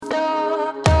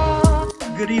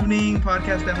Good evening,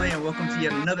 podcast family, and welcome to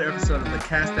yet another episode of the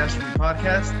Cast Astrophy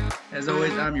Podcast. As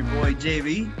always, I'm your boy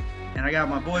JV, and I got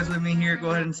my boys with me here.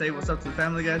 Go ahead and say what's up to the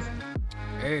family, guys.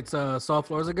 Hey, it's Saul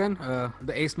Flores again,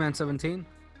 the Ace Man 17.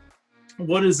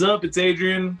 What is up? It's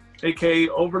Adrian, aka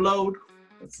Overload.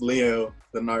 It's Leo,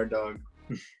 the Nard Dog.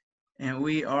 And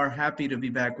we are happy to be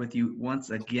back with you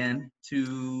once again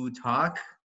to talk.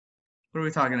 What are we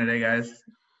talking today, guys?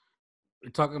 We're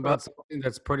talking about something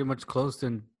that's pretty much close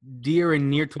and dear and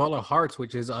near to all our hearts,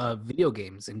 which is video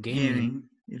games and gaming.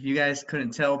 If you guys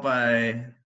couldn't tell by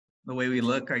the way we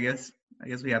look, I guess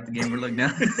we have the gamer look now.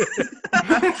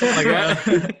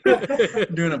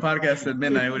 Doing a podcast at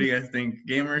midnight. What do you guys think?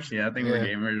 Gamers? Yeah, I think we're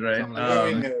gamers, right? I'm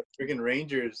wearing a freaking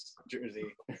Rangers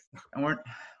jersey. And what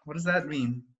does that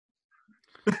mean?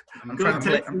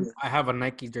 I have a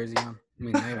Nike jersey on.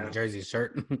 I have a jersey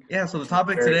shirt. Yeah, so the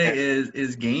topic today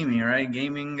is gaming, right?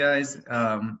 Gaming, guys,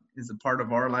 is a part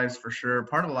of our lives for sure.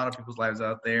 Part of a lot of people's lives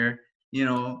out there.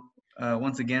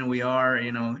 Once again, we are,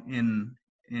 in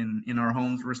our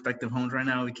homes, respective homes right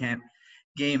now. We can't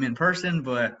game in person,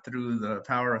 but through the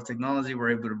power of technology, we're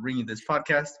able to bring you this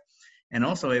podcast and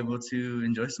also able to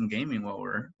enjoy some gaming while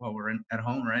we're at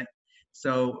home, right?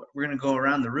 So we're gonna go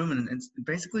around the room and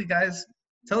basically, guys,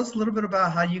 tell us a little bit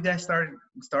about how you guys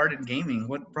started gaming.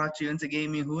 What brought you into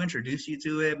gaming? Who introduced you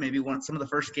to it? Maybe some of the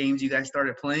first games you guys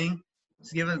started playing.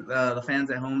 Just give the fans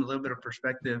at home a little bit of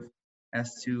perspective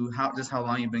as to how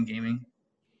long you've been gaming.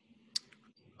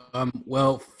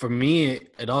 Well, for me,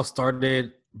 it all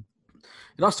started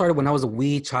when I was a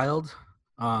wee child.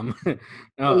 Yeah,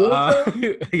 a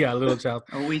little child.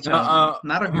 A wee child,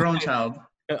 not a grown child.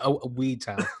 A wee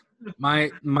child.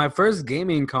 My first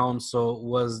gaming console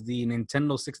was the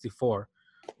Nintendo 64.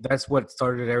 That's what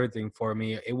started everything for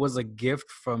me. It was a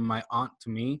gift from my aunt to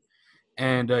me,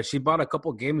 and she bought a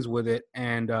couple games with it.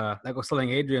 And like I was telling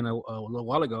Adrian a little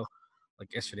while ago,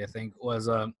 like yesterday, I think, was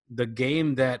the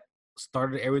game that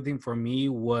started everything for me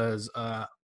was The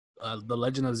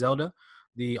Legend of Zelda,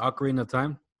 the Ocarina of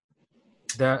Time.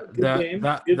 That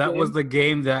was the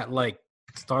game that like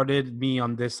started me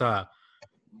on this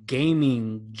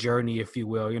gaming journey, if you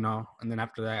will, and then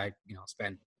after that I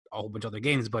spent a whole bunch of other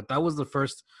games, but that was the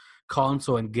first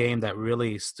console and game that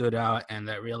really stood out and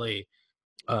that really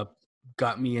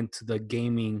got me into the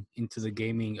gaming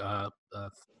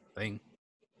thing.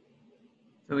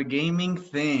 So the gaming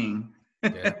thing.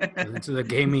 into the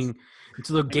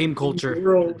game culture.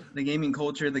 The gaming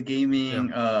culture, the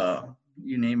gaming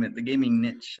you name it, the gaming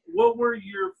niche. What were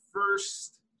your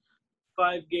first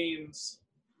 5 games?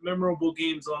 Memorable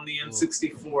games on the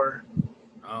N64.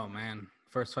 Oh man,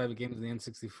 first 5 games on the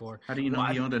N64. How do you know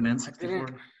he owned an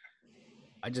N64?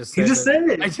 He just said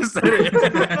it. I just said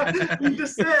it. He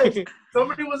just said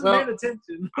somebody wasn't paying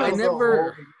attention. I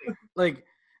never like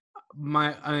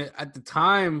at the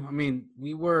time. I mean,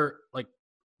 we were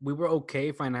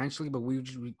okay financially, but we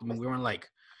weren't like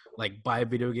buy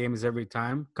video games every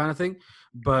time kind of thing.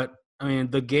 But I mean,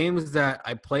 the games that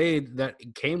I played that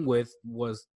it came with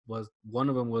was one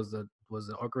of them was the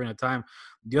Ocarina of Time.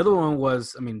 The other one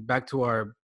was, I mean, back to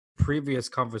our previous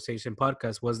conversation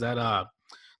podcast, was that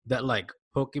like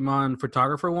Pokemon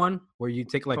photographer one where you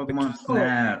take like Pokemon pictures.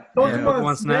 Snap.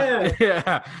 Pokemon Snap.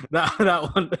 Yeah, that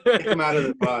one. Take him out of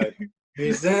the pod.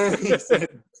 He said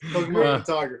Pokemon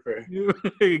photographer.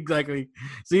 Exactly.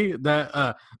 See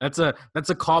that's a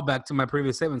callback to my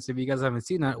previous statements. If you guys haven't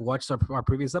seen that, watch our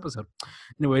previous episode.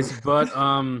 Anyways, but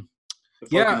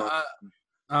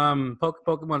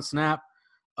Pokemon Snap.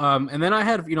 And then I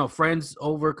had friends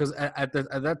over because at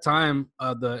that time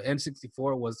the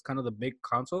N64 was kind of the big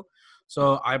console,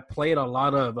 so I played a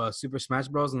lot of Super Smash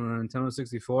Bros. On the Nintendo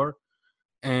 64,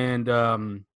 and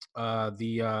the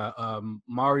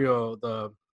Mario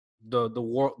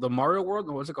the Mario World.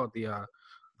 What's it called? The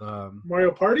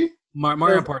Mario Party.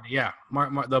 Mario Party, yeah.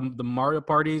 The Mario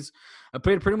parties. I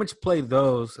pretty much played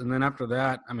those, and then after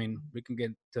that, I mean, we can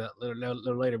get to that a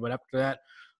little later. But after that,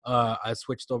 I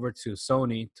switched over to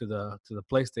Sony to the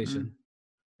PlayStation.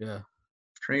 Yeah.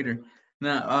 Traitor.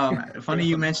 Now, funny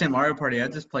you mentioned Mario Party. I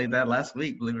just played that last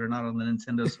week, believe it or not, on the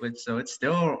Nintendo Switch. So it's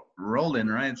still rolling,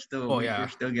 right? It's still. We're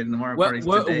still getting the Mario Parties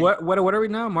today. What are we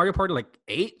now? Mario Party like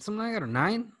 8, something like that, or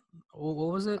 9?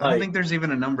 What was it? I don't think there's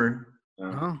even a number.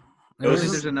 Oh. It was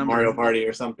just a number. Mario Party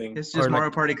or something. It's just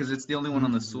Mario Party because it's the only one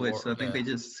on the Switch. So I think they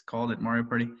just called it Mario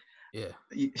Party. Yeah.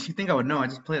 You think I would know? I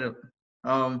just played it.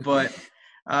 But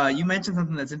you mentioned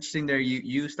something that's interesting there.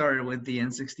 You started with the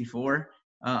N64.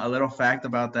 A little fact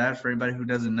about that for anybody who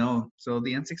doesn't know. So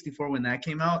the N64, when that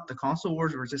came out, the console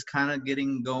wars were just kind of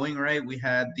getting going, right? We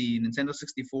had the Nintendo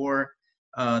 64,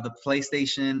 the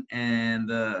PlayStation, and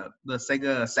the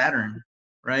Sega Saturn.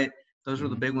 right? Those were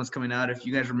the big ones coming out. If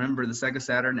you guys remember, the Sega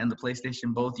Saturn and the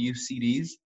PlayStation both used CDs,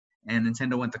 and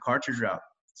Nintendo went the cartridge route.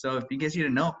 So if you guys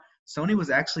didn't know, Sony was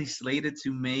actually slated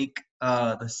to make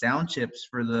the sound chips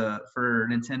for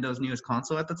Nintendo's newest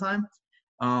console at the time.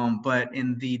 But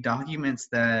in the documents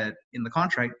in the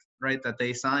contract, right, that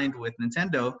they signed with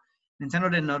Nintendo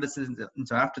didn't notice it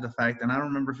until after the fact. And I don't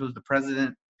remember if it was the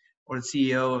president or the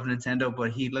CEO of Nintendo,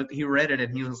 but he read it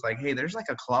and he was like, hey, there's like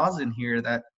a clause in here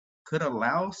that could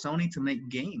allow Sony to make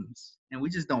games. And we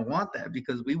just don't want that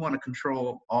because we want to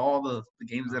control all the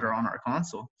games that are on our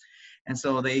console. And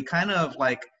so they kind of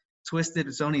like twisted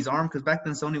Sony's arm, because back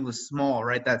then Sony was small,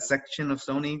 right? That section of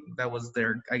Sony that was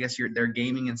their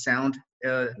gaming and sound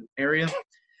area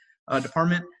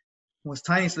department was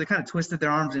tiny. So they kind of twisted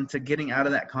their arms into getting out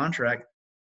of that contract.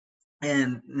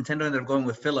 And Nintendo ended up going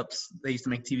with Philips. They used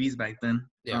to make TVs back then,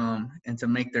 and to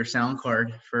make their sound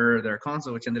card for their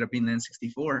console, which ended up being the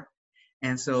N64.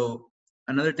 And so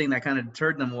another thing that kind of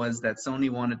deterred them was that Sony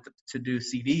wanted to do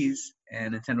CDs,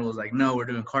 and Nintendo was like, no, we're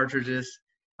doing cartridges,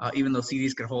 even though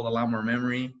CDs could hold a lot more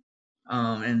memory.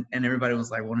 And everybody was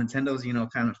like, well, Nintendo's,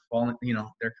 kind of falling,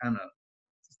 they're kind of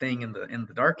staying in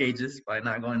the dark ages by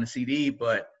not going to CD,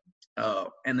 but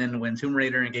and then when Tomb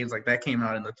Raider and games like that came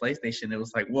out in the PlayStation, it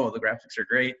was like, whoa, the graphics are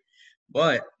great.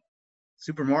 But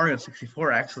Super Mario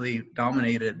 64 actually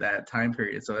dominated that time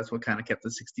period. So that's what kind of kept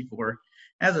the 64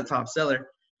 as a top seller,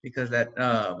 because that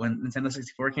when Nintendo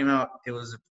 64 came out, it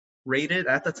was rated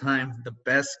at the time the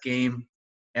best game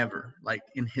ever, like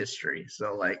in history.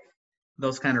 So like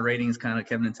those kind of ratings kind of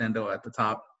kept Nintendo at the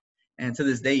top. And to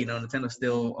this day, Nintendo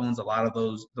still owns a lot of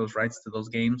those rights to those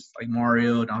games, like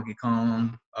Mario, Donkey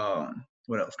Kong,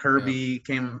 what else? Kirby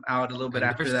came out a little bit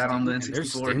after that on the N64. They're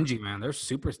stingy, man. They're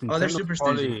super stingy. Oh, they're super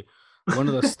stingy. One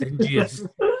of the stingiest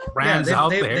brands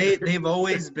out there. They've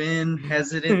always been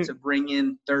hesitant to bring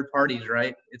in third parties,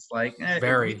 right? It's like, if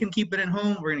we can keep it in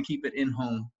home, we're going to keep it in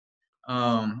home.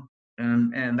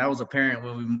 And that was apparent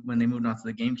when they moved on to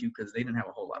the GameCube, because they didn't have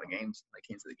a whole lot of games that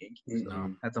came to the GameCube.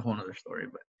 So that's a whole other story.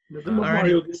 But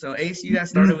alrighty, so Ace, you guys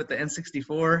started with the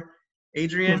N64.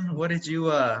 Adrian, what did you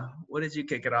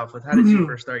kick it off with? How did you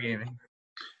first start gaming?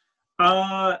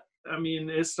 I mean,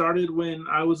 it started when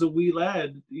I was a wee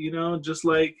lad, just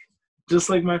like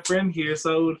my friend here.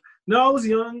 So no, I was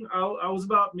young. I was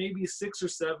about maybe 6 or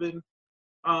 7.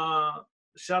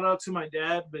 Shout out to my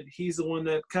dad, but he's the one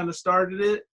that kind of started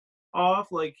it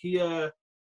off. Like I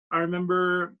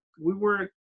remember we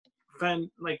weren't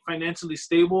financially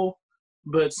stable,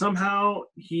 but somehow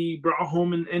he brought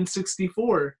home an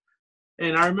N64,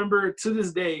 and I remember to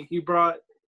this day he brought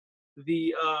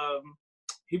 2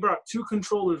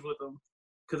 controllers with him,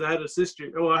 because I had a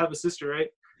sister. Oh, I have a sister, right?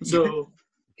 So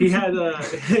he had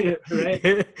right.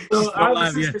 So I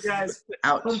have a sister, guys.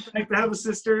 Ouch. Fun fact: I have a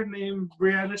sister named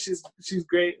Brianna. She's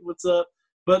great. What's up?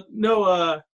 But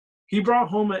no, he brought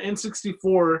home an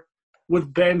N64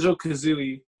 with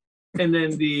Banjo-Kazooie, and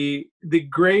then the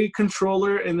gray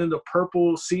controller, and then the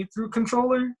purple see-through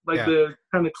controller, the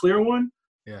kind of clear one.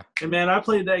 Yeah. And man, I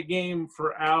played that game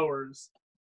for hours.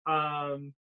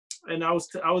 And I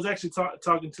was actually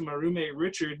talking to my roommate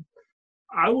Richard.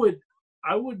 I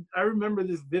remember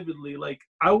this vividly. Like,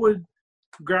 I would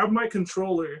grab my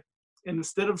controller, and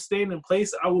instead of staying in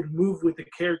place, I would move with the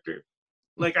character.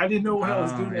 Like, I didn't know what I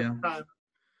was doing at the time.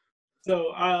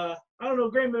 So I don't know,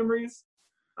 great memories.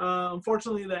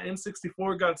 Unfortunately, that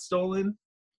N64 got stolen,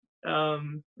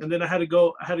 and then I had to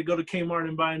go to Kmart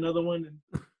and buy another one.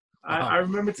 And I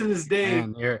remember to this day,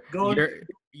 man,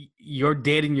 you're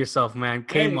dating yourself, man.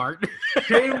 Kmart.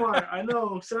 Kmart, I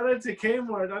know. Shout out to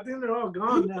Kmart. I think they're all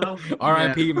gone now.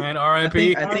 R.I.P. man.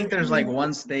 R.I.P. I think there's like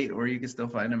one state where you can still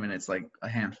find them, and it's like a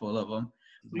handful of them.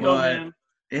 Man.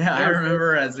 Yeah, I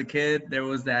remember as a kid there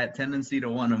was that tendency to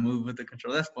want to move with the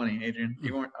controller. That's funny, Adrian.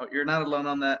 You're not alone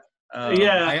on that.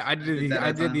 I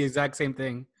did the exact same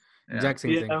thing. Exact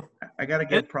same thing. I gotta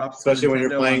give props, especially when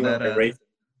you're playing that race.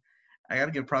 I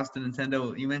gotta give props to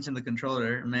Nintendo. You mentioned the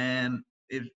controller, man.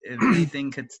 If anything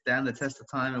could stand the test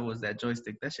of time, it was that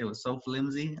joystick. That shit was so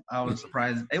flimsy. I was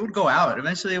surprised. It would go out.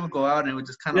 Eventually, it would go out, and it would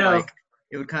just kind of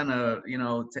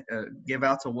give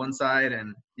out to one side,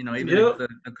 and even if the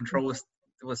control was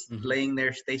laying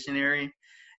there stationary,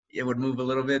 it would move a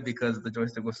little bit because the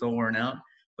joystick was so worn out.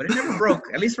 But it never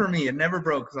broke. At least for me, it never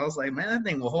broke, because I was like, man, that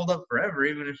thing will hold up forever,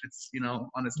 even if it's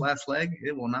on its last leg.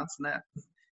 It will not snap.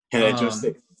 And it just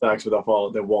sucks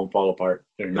they won't fall apart.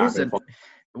 They're not going to fall.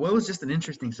 Well, it was just an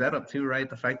interesting setup too, right?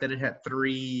 The fact that it had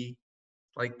three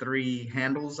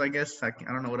handles, I guess. I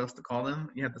don't know what else to call them.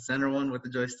 You had the center one with the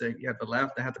joystick. You had the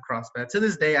left that had the crosspad. To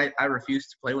this day, I refuse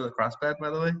to play with a crosspad, by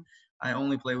the way. I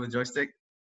only play with joystick.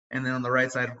 and then on the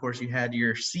right side, of course, you had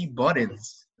your C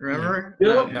buttons. Remember?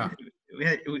 Yep. Yeah.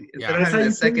 Instead of That's how having you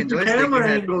the second change the joystick, you camera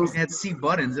had, angles. you had C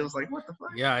buttons. It was like, what the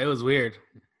fuck? Yeah, it was weird.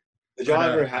 Did y'all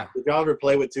But, ever did y'all ever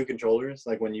play with 2 controllers?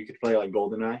 Like when you could play like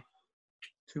GoldenEye?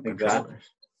 Two Like that? controllers.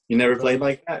 You never played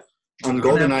like that? On No.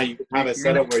 GoldenEye, you could have a You're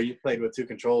setup gonna- where you played with 2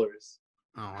 controllers.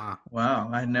 Oh wow. Wow,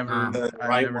 I never. The I've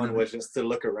right never one done was just to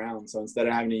look around. So instead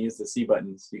of having to use the C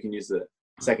buttons, you can use the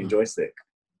second joystick.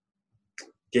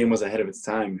 Game was ahead of its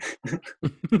time.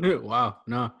 Wow.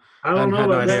 No. I don't know had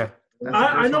no about that. idea. That's the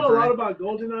I first know one a for lot me. about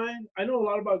GoldenEye. I know a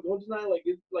lot about GoldenEye.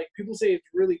 Like people say it's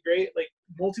really great, like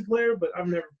multiplayer, but I've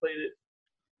never played it.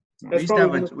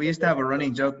 That's We used to have a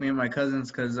running joke, me and my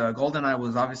cousins, because GoldenEye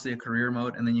was obviously a career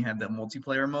mode, and then you had the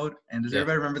multiplayer mode. And does Yeah.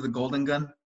 everybody remember the Golden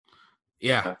Gun?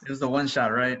 Yeah. It was the one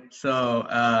shot, right?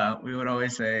 So we would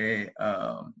always say,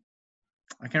 I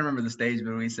can't remember the stage,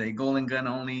 but we say Golden Gun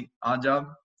only, Odd Job.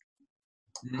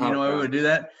 You know why we would do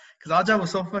that? Because Odd Job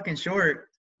was so fucking short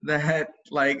that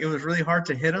like it was really hard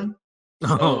to hit him.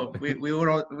 So Oh. we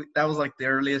would that was like the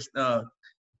earliest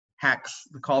hacks,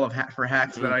 the call of for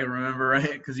hacks that I remember,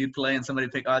 right? Because you'd play and somebody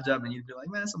pick Odd Job and you'd be like,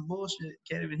 man, some bullshit.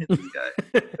 Can't even hit this guy.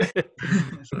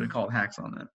 That's what we called hacks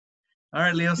on that. All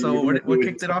right, Leo. So what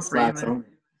kicked it off for you, man?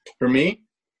 For me,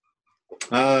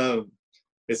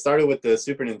 it started with the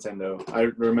Super Nintendo. I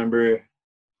remember,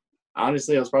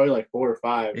 honestly, I was probably like 4 or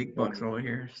 5. Big bucks over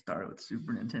here. Started with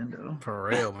Super Nintendo. For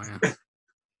real, man.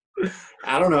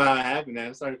 I don't know how it happened.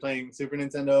 I started playing Super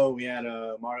Nintendo. We had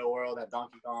Mario World, at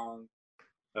Donkey Kong,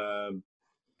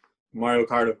 Mario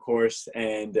Kart, of course,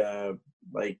 and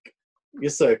like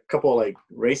just a couple like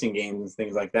racing games and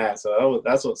things like that. So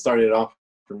that's what started it off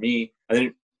for me. I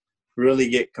didn't really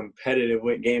get competitive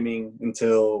with gaming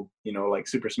until, you know, like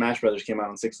Super Smash Brothers came out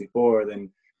on 64. Then,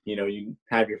 you know, you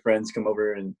have your friends come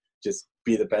over and just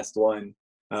be the best one.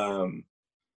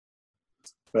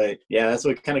 But yeah, that's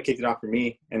what kind of kicked it off for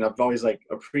me. And I've always like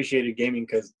appreciated gaming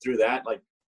because through that, like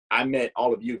I met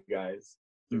all of you guys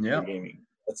through Yeah. gaming.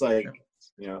 It's like,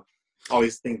 you know,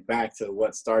 always think back to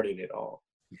what started it all.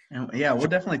 And yeah, we'll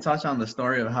definitely touch on the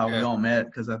story of how we Yeah. all met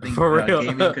because I think For real.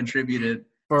 gaming contributed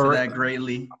For to real. that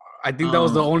greatly. I think that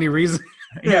was the only reason.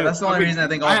 Yeah, that's the only I mean, reason I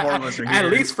think all 4 of us are here. At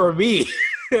least for me.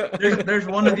 There's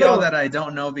one of y'all that I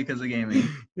don't know because of gaming,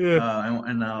 Yeah.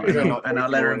 and I'll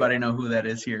let everybody know who that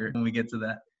is here when we get to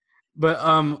that. But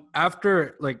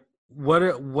after like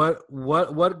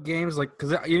what games, like,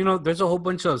 because you know there's a whole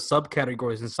bunch of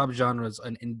subcategories and subgenres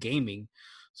in gaming.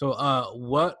 So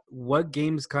what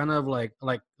games kind of like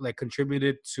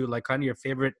contributed to like kind of your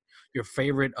favorite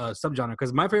subgenre?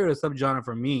 Because my favorite subgenre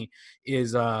for me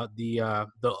is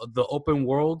the open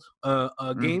world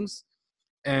games.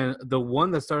 And the one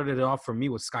that started it off for me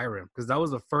was Skyrim, because that was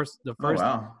the first Oh,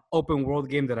 wow. open world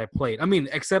game that I played. I mean,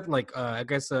 except like I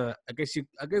guess the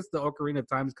Ocarina of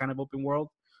Time is kind of open world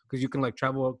because you can like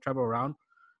travel around.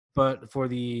 But for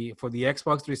the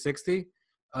Xbox 360,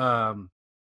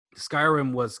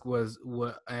 Skyrim was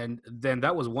and then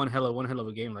that was one hell of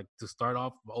a game, like to start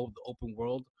off the open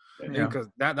world, Yeah. because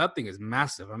that thing is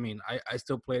massive. I mean, I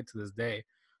still play it to this day.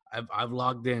 I've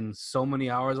logged in so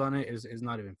many hours on it. It's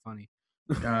not even funny.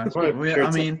 I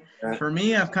mean, for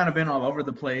me, I've kind of been all over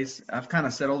the place. I've kind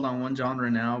of settled on one genre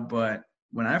now, but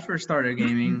when I first started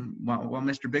gaming, while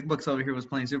Mr. Big Bucks over here was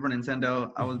playing Super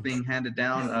Nintendo, I was being handed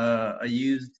down a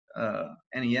used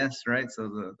NES, right?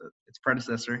 So its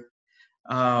predecessor.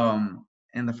 And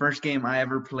the first game I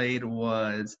ever played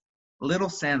was Little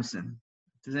Samson.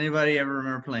 Does anybody ever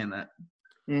remember playing that?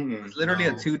 It's literally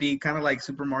a 2D, kind of like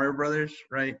Super Mario Brothers,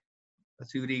 right? A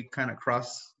 2D kind of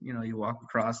cross, you know, you walk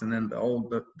across and then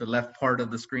the left part of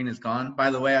the screen is gone.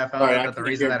 By the way, I found out that the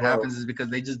reason that happens is because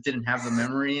they just didn't have the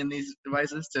memory in these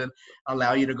devices to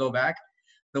allow you to go back.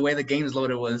 The way the game is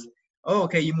loaded was, oh,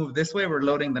 okay, you move this way, we're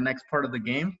loading the next part of the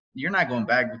game. You're not going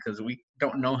back because we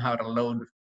don't know how to load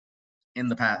in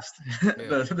the past.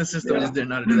 The system just didn't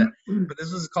know how to do that. But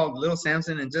this was called Little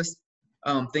Samson, and just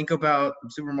think about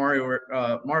Super Mario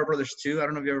Brothers 2. I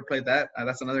don't know if you ever played that.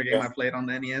 That's another game I played on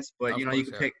the NES. But you know, you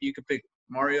could pick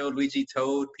Mario, Luigi,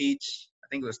 Toad, Peach. I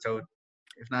think it was Toad.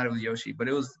 If not, it was Yoshi. But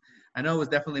I know it was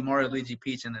definitely Mario, Luigi,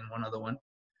 Peach, and then one other one.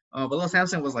 But Little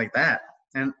Samson was like that.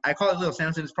 And I call it Little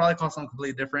Samson. It's probably called something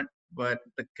completely different, but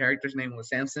the character's name was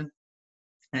Samson.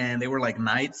 And they were like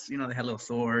knights, you know, they had little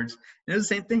swords. It was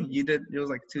the same thing. It was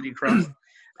like 2D cross.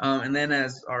 And then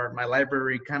as my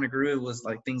library kind of grew, it was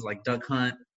like things like Duck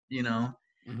Hunt, you know,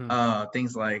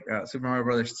 things like Super Mario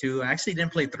Brothers 2. I actually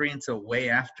didn't play 3 until way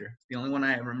after. The only one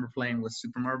I remember playing was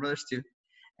Super Mario Brothers 2.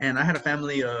 And I had a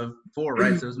family of 4,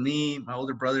 right? So it was me, my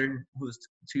older brother, who was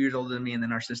 2 years older than me, and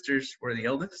then our sisters were the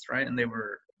eldest, right? And they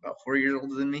were about 4 years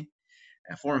older than me.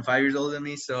 4 and 5 years older than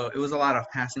me. So it was a lot of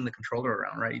passing the controller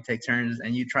around, right? You take turns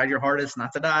and you tried your hardest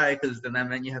not to die because then that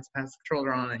meant you had to pass the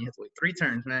controller on and you had to wait 3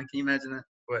 turns, man. Can you imagine that?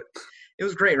 But it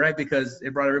was great, right? Because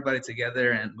it brought everybody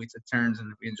together and we took turns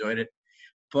and we enjoyed it.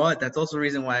 But that's also the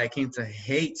reason why I came to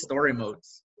hate story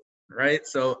modes, right?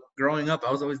 So growing up,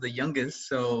 I was always the youngest.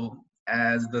 So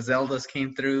as the Zeldas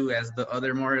came through, as the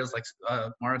other Marios, like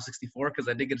Mario 64, because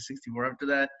I did get a 64 after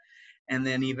that, and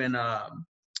then even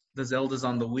the Zeldas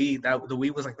on the Wii. The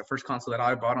Wii was like the first console that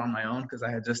I bought on my own because I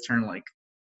had just turned like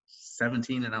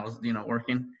 17 and I was,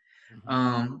 working.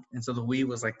 And so the Wii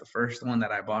was like the first one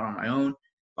that I bought on my own.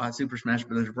 Bought Super Smash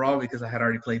Bros. Brawl because I had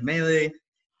already played Melee.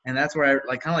 And that's where I,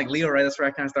 like, kind of like Leo, right? That's where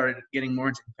I kind of started getting more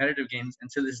into competitive games. And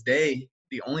to this day,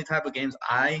 the only type of games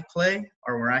I play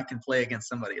are where I can play against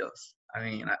somebody else. I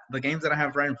mean, the games that I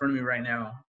have right in front of me right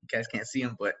now, you guys can't see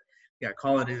them, but we got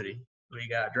Call of Duty. We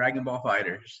got Dragon Ball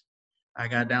Fighters. I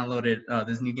got downloaded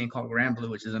this new game called Grand Blue,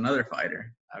 which is another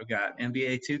fighter. I've got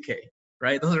NBA 2K,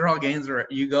 right? Those are all games where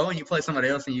you go and you play somebody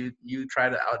else and you try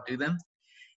to outdo them.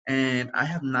 And I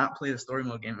have not played a story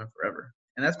mode game in forever.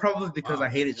 And that's probably because I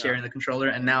hated sharing the controller,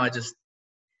 and now I just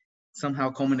somehow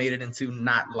culminated into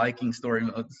not liking story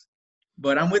modes.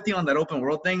 But I'm with you on that open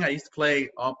world thing. I used to play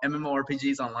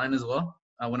MMORPGs online as well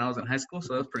when I was in high school,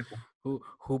 so that was pretty cool.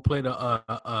 Who played a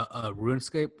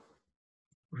RuneScape?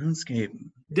 RuneScape.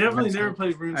 Definitely never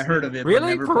played RuneScape. I heard of it.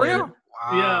 Really? But never For played real? it.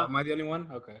 Wow. Yeah. Am I the only one?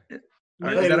 Okay.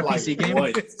 Is that a PC game?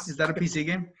 Once. Is that a PC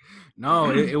game?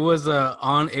 No, it was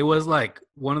it was like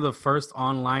one of the first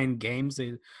online games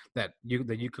that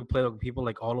you could play with people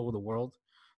like all over the world,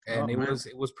 and it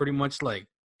was pretty much like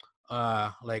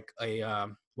a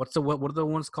what are the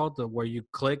ones called, where you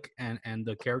click and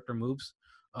the character moves,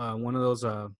 one of those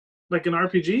Like an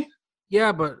RPG?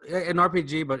 yeah, but an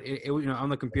RPG, but it on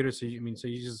the computer. So you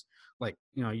just like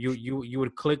you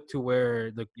would click to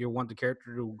where you want the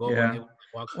character to go. Yeah. And it would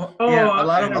walk. Well, Oh, yeah, a I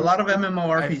lot of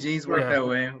MMORPGs work yeah. that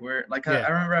way. Where I Yeah.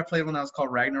 remember I played one that was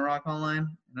called Ragnarok Online,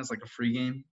 and that's like a free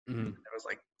game. Mhm. There was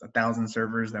like 1,000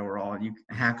 servers that were all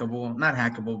hackable, not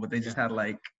hackable, but they just had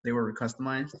they were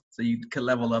customized, so you could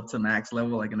level up to max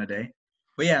level like in a day.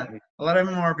 But yeah, a lot of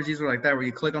MMORPGs were like that, where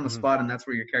you click on the spot and that's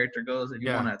where your character goes. If you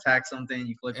want to attack something,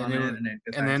 you click on it and it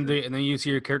attacks and it. then you see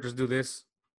your characters do this.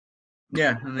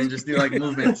 Yeah, and then just do like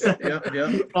movements. Yep.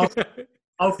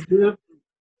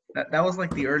 That was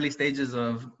like the early stages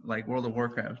of like World of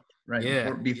Warcraft, right?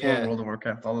 Yeah, Before World of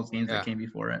Warcraft, all those games that came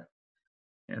before it.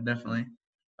 Yeah, definitely.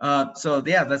 So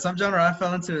yeah, that's some genre I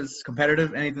fell into is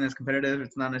competitive. Anything that's competitive,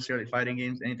 it's not necessarily fighting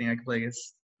games. Anything I can play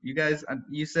against you guys.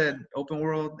 You said open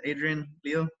world, Adrian,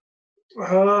 Leo.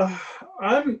 I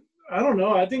don't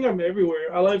know. I think I'm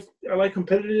everywhere. I like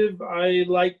competitive. I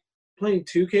like playing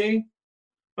 2K.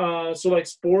 So like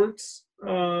sports.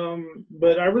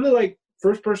 But I really like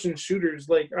first person shooters.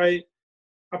 Like I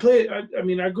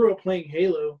grew up playing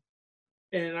Halo,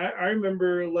 and I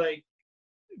remember like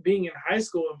being in high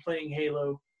school and playing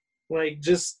Halo, like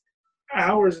just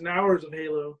hours and hours of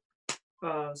Halo.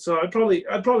 So I'd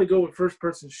probably go with first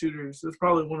person shooters. That's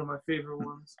probably one of my favorite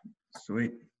ones.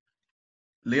 Sweet.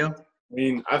 Leo? I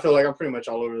mean, I feel like I'm pretty much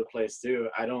all over the place too.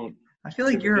 I feel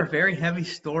like you're a very heavy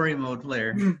story mode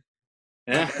player.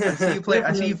 Yeah. I see you play.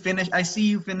 I see you finish. I see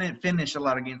you finish a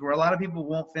lot of games where a lot of people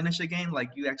won't finish a game.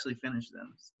 Like you actually finish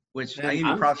them, which I give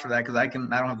you props for that because I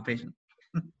don't have the patience.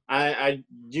 I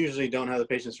usually don't have the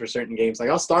patience for certain games. Like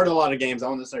I'll start a lot of games, I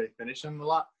won't necessarily finish them a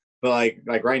lot. But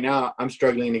like right now, I'm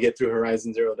struggling to get through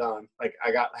Horizon Zero Dawn. Like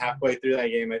I got halfway through that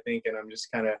game, I think, and I'm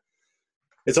just kind of,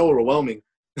 it's overwhelming.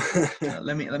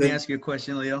 Let me ask you a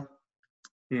question, Leo.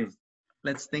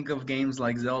 Let's think of games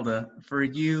like Zelda. For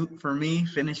me,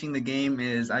 finishing the game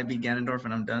is I beat Ganondorf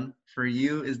and I'm done. For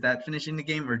you, is that finishing the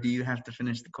game, or do you have to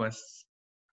finish the quests?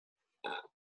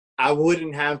 I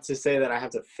wouldn't have to say that I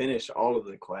have to finish all of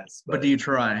the quests. But do you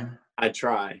try? I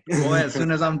try. Boy, as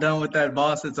soon as I'm done with that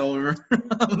boss, it's over. You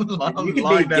can beat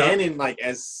Ganon like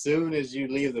as soon as you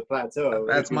leave the plateau.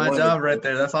 That's my job right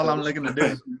there. That's all I'm looking to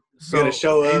do. So you gotta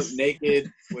show up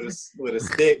naked with a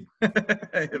stick.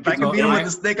 If I can beat him with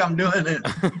a stick, I'm doing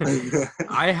it.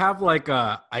 I have like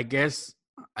I guess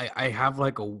I have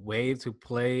like a way to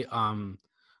play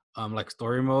like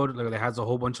story mode, like it has a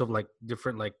whole bunch of like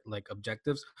different like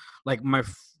objectives. Like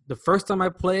the first time I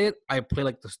play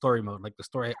like the story mode, like the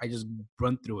story, I just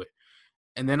run through it,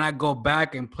 and then I go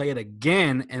back and play it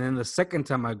again, and then the second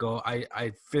time I go,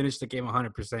 I finish the game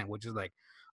 100%, which is like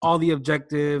all the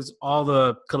objectives, all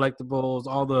the collectibles,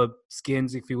 all the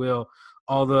skins, if you will,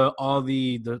 all the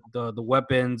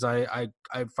weapons. I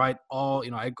fight all,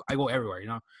 I go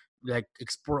everywhere, like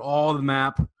explore all the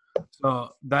map.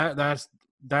 So that's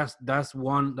that's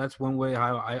one way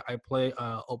how I play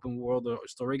open world or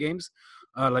story games.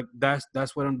 Like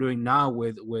that's what I'm doing now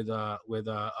with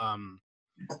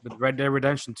Red Dead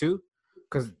Redemption 2,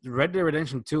 because Red Dead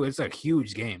Redemption 2 it's a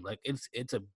huge game. Like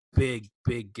it's a big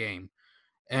game,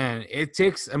 and it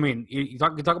takes. I mean, you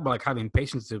talk about like having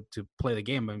patience to play the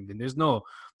game. I mean, there's no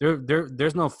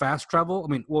fast travel.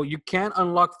 I mean, well, you can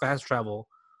unlock fast travel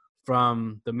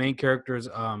from the main character's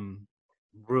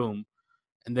room,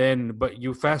 and then but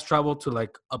you fast travel to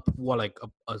like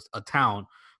a town,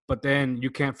 but then you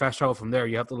can't fast travel from there.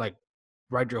 You have to like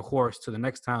ride your horse to the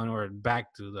next town or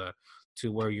back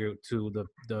to where you're to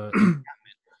the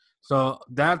so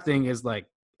that thing is like,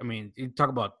 I mean, you talk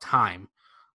about time.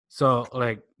 So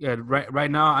like, yeah,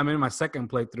 right now I'm in my second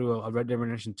playthrough of Red Dead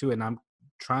Redemption 2, and I'm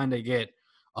trying to get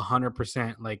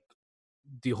 100% like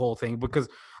the whole thing, because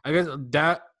I guess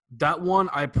that one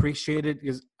I appreciated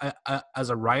is as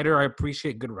a writer I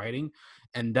appreciate good writing,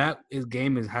 and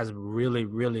has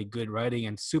really good writing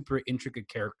and super intricate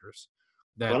characters.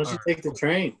 Why don't you take the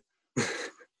train?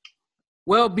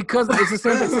 Well, because it's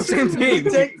the same thing.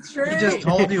 Take the train. He just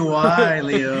told you why,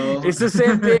 Leo. It's the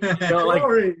same thing. You know, like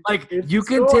It's you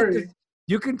can story.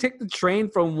 you can take the train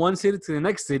from one city to the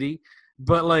next city,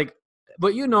 but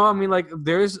you know, I mean, like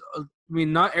I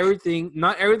mean, not everything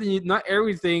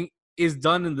is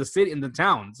done in the city, in the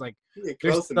towns. Like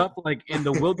there's stuff like in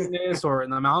the wilderness or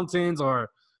in the mountains or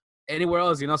anywhere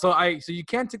else, you know. So you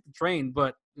can't take the train,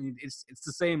 but it's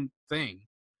the same thing.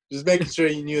 Just making sure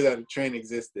you knew that a train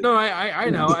existed. No, I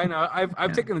know.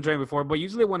 I've taken the train before, but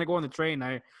usually when I go on the train,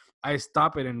 I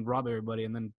stop it and rob everybody,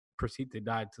 and then proceed to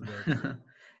die to the.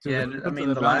 Yeah, I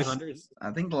mean hunters.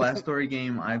 I think the last story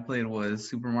game I played was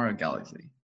Super Mario Galaxy,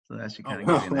 so that should kind of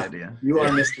give you an idea. You are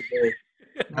Mr. Day.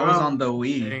 That was on the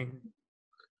Wii. Dang.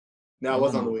 No, it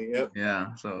was on the Wii. Yep.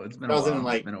 Yeah, so it's been That a was while. in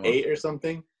like It's been a while. 8 or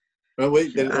something. But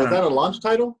wait, I was don't that know. a launch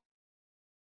title?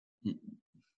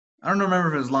 I don't remember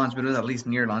if it was launch, but it was at least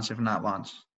near launch, if not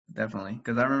launch. Definitely,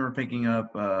 because I remember picking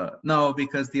up. No,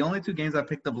 because the only two games I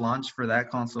picked up launch for that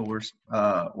console was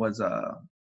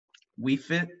Wii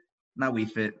Fit, not Wii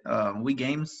Fit, Wii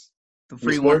Games, the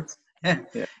free one. Sports? Yeah,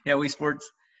 Yeah. yeah, Wii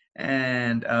Sports,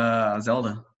 and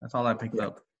Zelda. That's all I picked Yeah.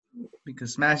 up,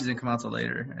 because Smash didn't come out till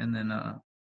later, and then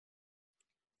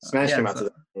Smash yeah, came out so-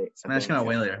 to that. Smash came out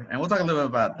way later, and we'll talk a little bit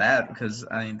about that because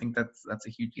I think that's a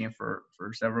huge game for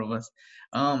several of us.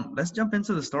 Let's jump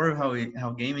into the story of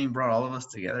how gaming brought all of us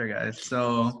together, guys.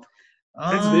 So,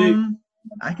 That's big.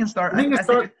 I can start. I think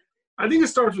it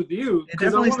starts with you. It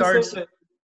 'cause I definitely wanna say starts. that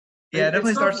Yeah, it it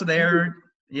definitely starts starts with there.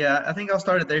 Yeah, I think I'll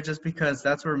start it there just because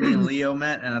that's where me and Leo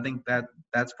met, and I think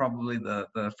that's probably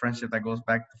the friendship that goes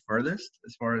back the furthest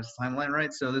as far as timeline,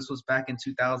 right? So this was back in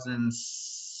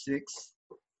 2006.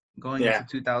 Going Yeah. into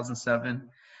 2007.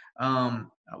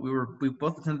 We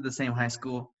both attended the same high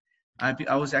school.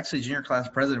 I was actually junior class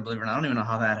president, believe it or not. I don't even know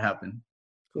how that happened.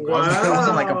 I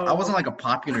wasn't like a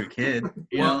popular kid,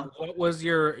 you know. What was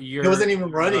your? It wasn't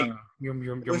even running. Your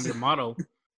motto.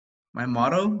 My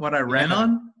motto, what I ran Yeah.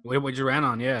 on. What you ran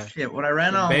on? Yeah. Shit, what I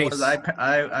ran Your on base. was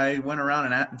I went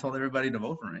around and told everybody to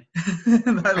vote for me.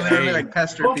 I literally like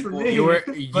pestered Vote for people. me. You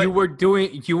But- were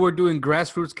doing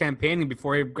grassroots campaigning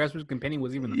before grassroots campaigning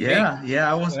was even a thing.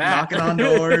 Yeah, I was That. knocking on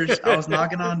doors. I was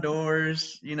knocking on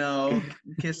doors, you know,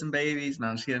 kissing babies. No,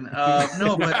 I'm just kidding.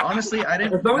 No, but honestly, I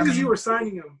didn't. As long I as mean, you were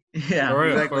signing them. yeah, For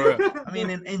real, exactly. for real. I mean,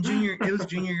 in junior, it was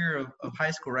junior year of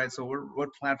high school, right? So what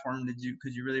platform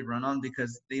could you really run on?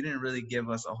 Because they didn't really give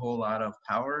us a whole lot of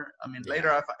power. I mean,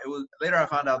 later I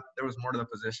found out there was more to the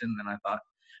position than I thought.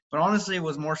 But honestly, it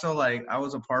was more so like I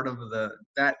was a part of the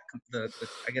I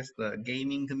guess the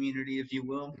gaming community, if you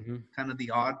will, Mhm. kind of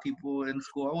the odd people in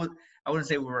school. I wouldn't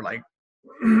say we were like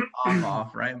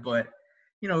off, right? But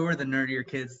you know, we were the nerdier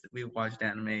kids. We watched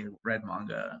anime, read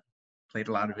manga, played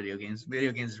a lot of video games.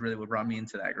 Video games is really what brought me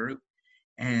into that group.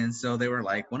 And so they were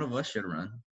like, one of us should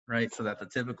run, right? So that the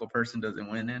typical person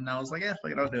doesn't win. And I was like, yeah,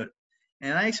 fuck it, I'll do it.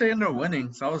 And I actually ended up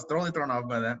winning. So I was totally thrown off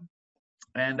by that.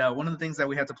 And one of the things that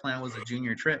we had to plan was a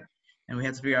junior trip. And we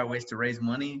had to figure out ways to raise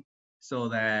money so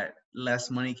that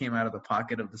less money came out of the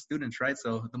pocket of the students, right?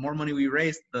 So the more money we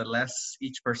raised, the less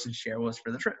each person's share was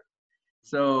for the trip.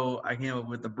 So I came up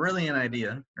with a brilliant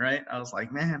idea, right? I was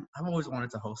like, man, I've always wanted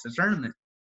to host a tournament.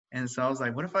 And so I was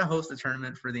like, what if I host a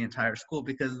tournament for the entire school?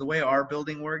 Because the way our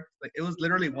building worked, like it was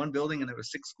literally one building and there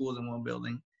was 6 schools in one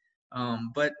building.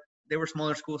 But they were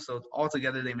smaller schools, so all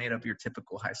together they made up your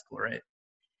typical high school, right?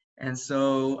 And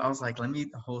so I was like, let me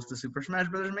host a Super Smash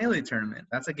Brothers Melee tournament.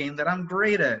 That's a game that I'm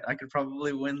great at. I could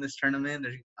probably win this tournament.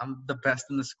 I'm the best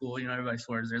in the school. You know, everybody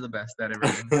swears they're the best at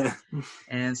everything.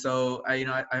 And so I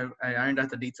ironed out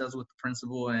the details with the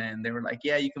principal, and they were like,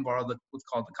 yeah, you can borrow what's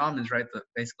called the commons, right?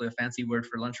 Basically a fancy word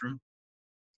for lunchroom.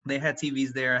 They had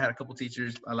TVs there. I had a couple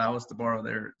teachers allow us to borrow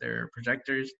their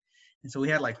projectors. And so we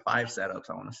had like 5 setups,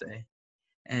 I want to say.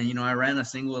 And, I ran a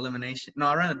single elimination. No,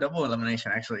 I ran a double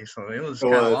elimination, actually. So it was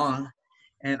kind of long.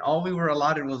 And all we were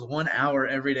allotted was 1 hour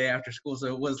every day after school. So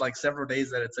it was like several days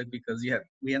that it took because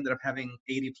we ended up having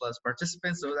 80 plus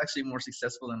participants. So it was actually more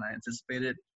successful than I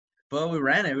anticipated. But we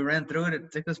ran it. We ran through it.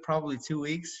 It took us probably 2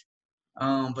 weeks.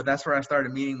 But that's where I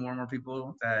started meeting more and more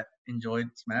people that enjoyed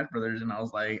Smash Brothers. And I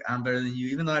was like, I'm better than you.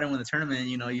 Even though I didn't win the tournament,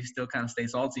 you still kind of stay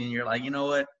salty. And you're like, you know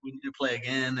what? We need to play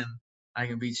again. And I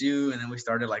can beat you. And then we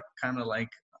started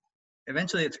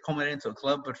eventually it's culminated into a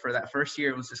club, but for that first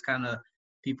year, it was just kind of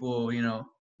people,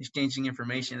 exchanging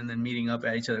information and then meeting up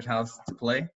at each other's house to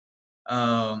play.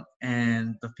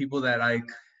 And the people that I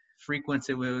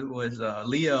frequented with was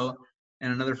Leo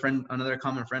and another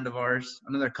common friend of ours,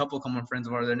 another couple common friends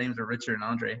of ours. Their names are Richard and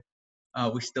Andre.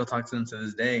 We still talk to them to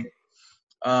this day.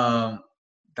 That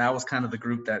was kind of the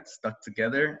group that stuck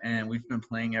together, and we've been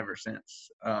playing ever since.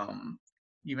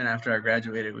 Even after I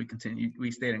graduated,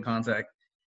 we stayed in contact.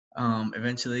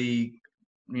 Eventually,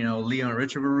 Leo and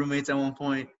Richard were roommates at one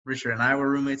point. Richard and I were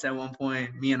roommates at one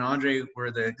point. Me and Andre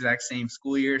were the exact same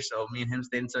school year, so me and him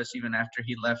stayed in touch even after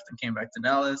he left and came back to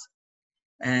Dallas.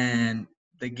 And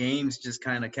the games just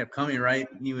kind of kept coming, right?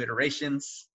 New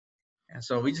iterations. And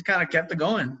so we just kind of kept it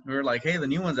going. We were like, hey, the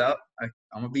new one's out. I'm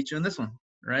going to beat you in this one,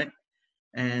 right?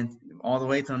 And all the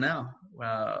way till now.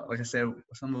 Like I said,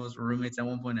 some of us were roommates at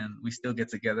one point, and we still get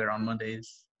together on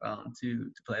Mondays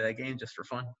to play that game just for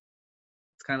fun.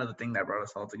 It's kind of the thing that brought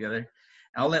us all together.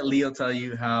 I'll let Leo tell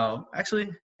you how –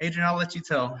 actually, Adrian, I'll let you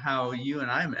tell how you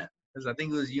and I met, because I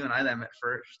think it was you and I that met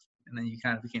first, and then you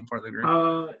kind of became part of the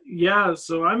group. Yeah,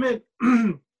 so I met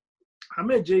I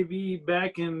met JV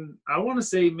back in, I want to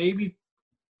say maybe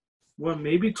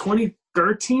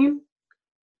 2013,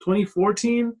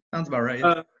 2014. Sounds about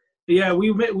right. Yeah,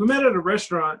 we met at a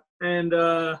restaurant, and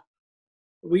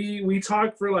we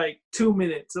talked for like 2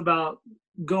 minutes about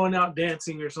going out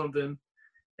dancing or something.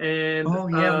 And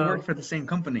we worked for the same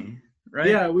company, right?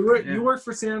 Yeah, we worked. Yeah. You worked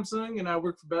for Samsung, and I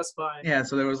worked for Best Buy. Yeah,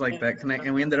 so there was like that connect,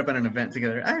 and we ended up at an event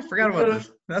together. I forgot about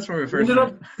this. That's where we first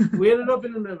met. We ended up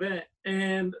in an event,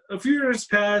 and a few years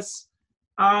passed.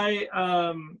 I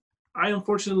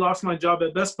unfortunately lost my job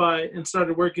at Best Buy and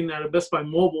started working at a Best Buy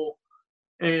Mobile,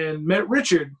 and met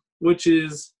Richard, which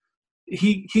is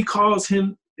he calls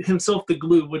himself the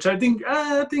glue, which I think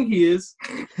he is,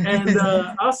 and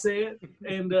I'll say it.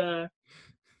 And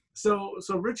so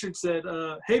Richard said,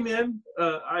 "Hey man,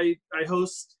 I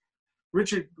host."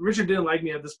 Richard didn't like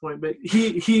me at this point, but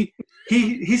he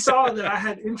saw that I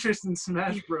had interest in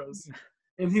Smash Bros,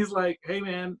 and he's like, "Hey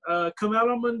man, come out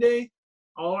on Monday.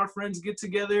 All our friends get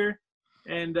together,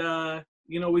 and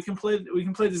we can play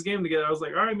this game together." I was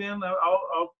like, "All right, man,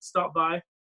 I'll stop by."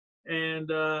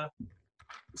 And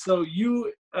so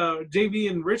you, JV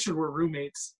and Richard were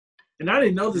roommates, and I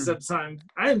didn't know this at the time.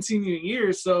 I hadn't seen you in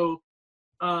years, so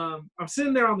I'm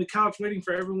sitting there on the couch waiting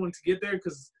for everyone to get there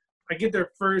because I get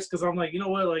there first because I'm like, you know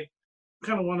what, like,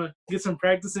 kind of want to get some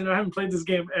practice in. I haven't played this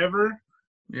game ever.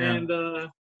 Yeah. And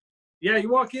you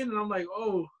walk in and I'm like,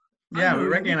 oh. Yeah, we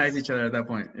recognize each other at that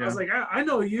point. Yeah. I was like, I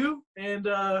know you. And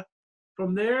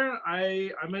from there,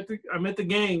 I met the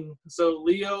gang. So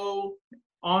Leo,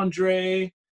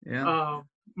 Andre,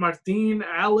 Martin,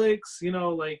 Alex,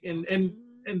 and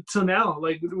until now,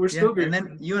 like, we're still good. And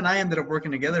then you and I ended up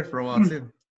working together for a while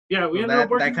too. Yeah, we ended up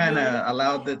working. That kind of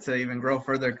allowed it to even grow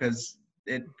further because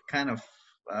it kind of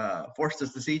forced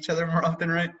us to see each other more often,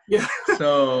 right? Yeah.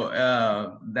 So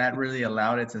that really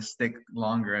allowed it to stick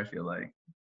longer, I feel like.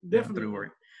 Definitely. Through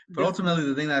work. But ultimately,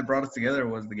 the thing that brought us together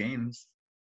was the games.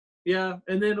 Yeah,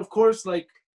 and then of course, like,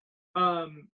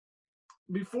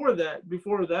 before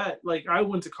that, like, I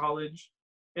went to college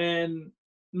and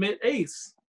met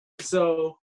Ace.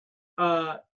 So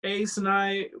Ace and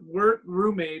I weren't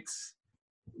roommates,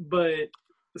 but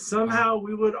somehow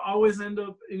we would always end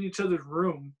up in each other's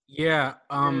room. Yeah.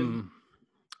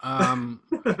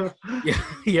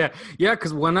 Yeah.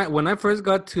 Because when I first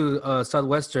got to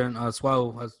Southwestern,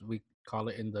 SWAL, as we call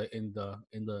it in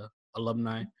the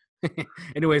alumni.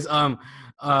 Anyways,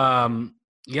 yeah,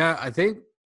 I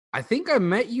think I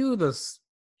met you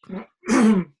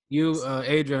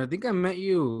Adrian. I think I met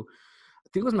you. I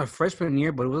think it was my freshman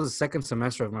year, but it was the second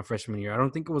semester of my freshman year. I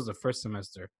don't think it was the first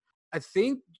semester. I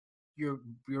think your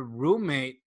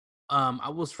roommate I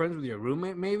was friends with your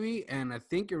roommate maybe, and I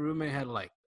think your roommate had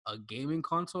like a gaming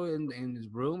console in his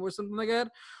room or something like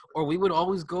that. Or we would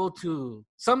always go to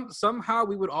somehow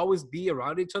we would always be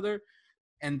around each other,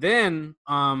 and then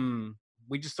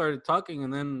we just started talking,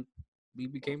 and then we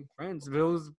became friends. It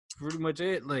was pretty much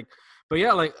it. Like, but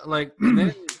yeah, like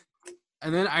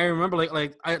and then I remember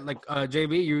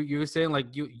JB, you were saying like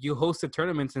you hosted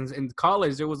tournaments in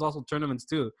college. There was also tournaments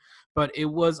too, but it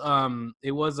was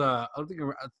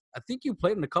I think you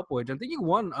played in a couple. I think you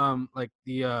won like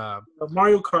the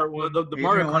Mario Kart one. the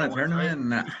Mario Adrian won Kart a ones,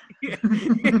 tournament. right? Nah.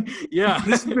 Yeah.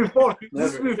 This is before.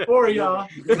 This is before y'all.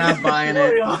 Not buying Before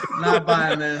it. y'all. Not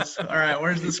buying this. All right,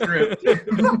 where's the script?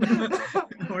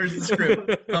 Where's the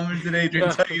script? How much did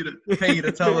Adrian pay you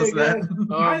to tell us that?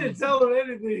 I didn't tell him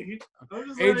anything. I'm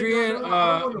just letting you Adrian, know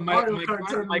I won a Mario Kart my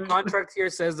tournament. contract here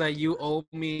says that you owe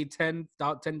me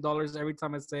 $10 every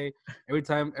time I say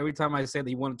that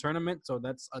you won a tournament. So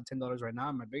that's $10 right now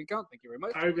in my bank account. Thank you very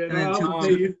much. All right, man. And then I'll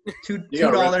pay you.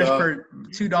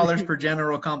 $2 per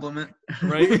general compliment.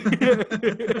 Right?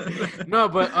 No,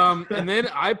 but and then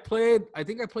I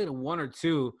think I played a 1 or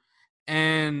 2,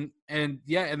 and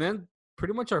yeah, and then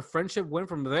pretty much our friendship went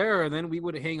from there, and then we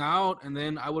would hang out, and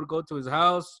then I would go to his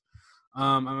house.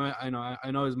 I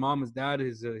know his mom, his dad,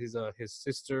 his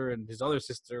sister, and his other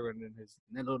sister, and then his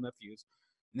little nephews.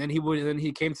 And then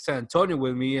he came to San Antonio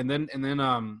with me, and then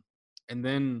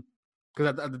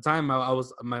because at the time I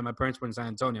was my parents were in San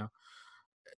Antonio,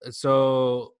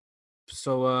 so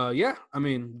yeah, I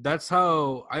mean that's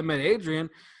how I met Adrian.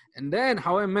 And then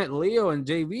how I met Leo and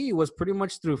JV was pretty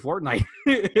much through Fortnite.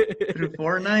 Through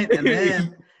Fortnite, and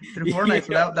then through Fortnite.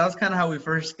 So that was kind of how we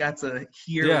first got to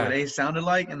hear what Ace sounded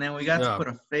like, and then we got to put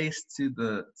a face to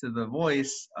the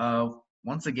voice of,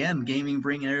 once again, gaming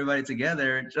bringing everybody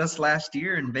together. Just last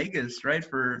year in Vegas, right,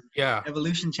 for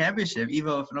Evolution Championship.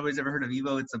 EVO, if nobody's ever heard of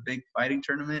EVO, it's a big fighting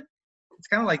tournament. It's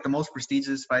kind of like the most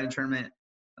prestigious fighting tournament.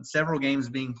 Several games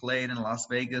being played in Las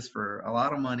Vegas for a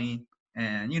lot of money.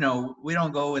 And, we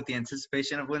don't go with the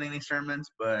anticipation of winning these tournaments,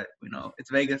 but, it's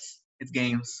Vegas, it's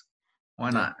games.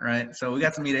 Why not, right? So we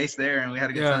got to meet Ace there, and we had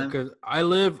a good time. Yeah, because I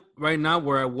live right now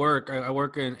where I work. I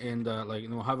work in the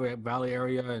Mojave Valley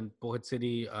area and Bullhead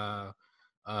City,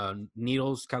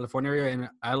 Needles, California area, and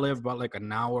I live about like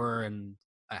an hour and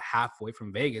a half away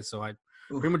from Vegas. So I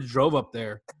pretty much drove up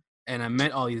there, and I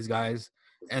met all these guys.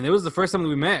 And it was the first time that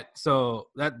we met, so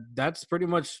that's pretty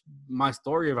much my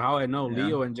story of how I know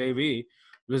Leo and JV.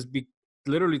 Was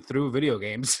literally through video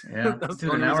games. Yeah,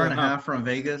 dude, an hour and a half from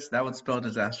Vegas, that would spell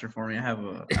disaster for me.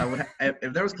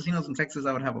 If there was casinos in Texas,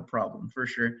 I would have a problem for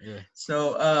sure. Yeah.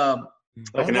 So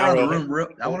like I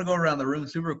want to go around the room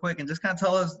super quick and just kind of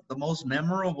tell us the most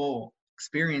memorable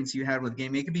experience you had with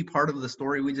gaming. It could be part of the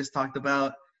story we just talked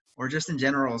about, or just in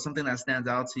general, something that stands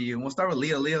out to you. And we'll start with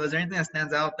Leo. Leo, is there anything that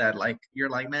stands out that you're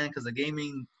like, man, because the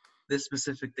gaming, this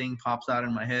specific thing pops out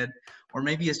in my head? Or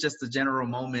maybe it's just a general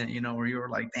moment, where you were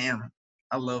like, damn,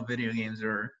 I love video games,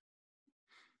 or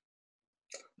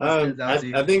I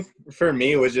think for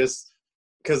me it was just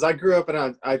because I grew up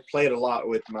and I played a lot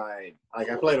with I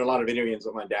played a lot of video games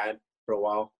with my dad for a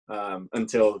while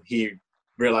until he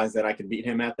realized that I could beat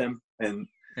him at them and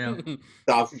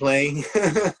stopped playing.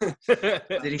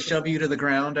 Did he shove you to the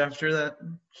ground after that?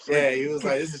 Yeah, he was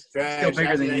like, this is trash. Still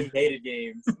bigger than you. Hated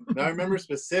games. And I remember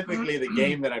specifically the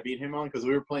game that I beat him on because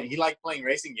we were playing. He liked playing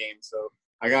racing games, so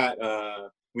I got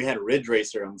we had Ridge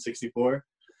Racer on 64,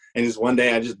 and just one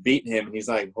day I just beat him, and he's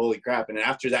like, holy crap. And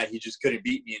after that, he just couldn't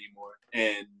beat me anymore.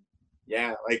 And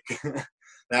yeah,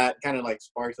 that kind of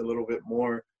sparked a little bit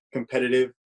more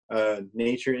competitive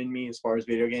nature in me as far as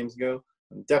video games go.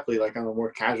 Definitely on a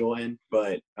more casual end,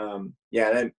 but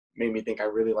that made me think I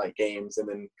really like games. And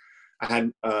then I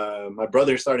had my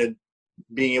brother started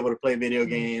being able to play video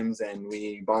games, and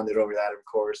we bonded over that, of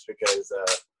course, because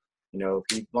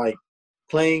he liked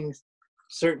playing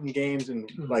certain games and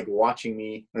watching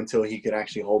me until he could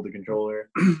actually hold the controller.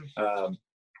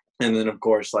 And then of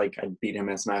course I beat him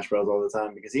at Smash Bros all the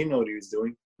time because he didn't know what he was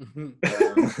doing.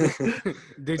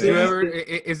 Did you ever?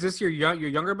 Is this your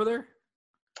younger brother?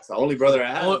 It's the only brother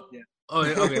I have. Oh,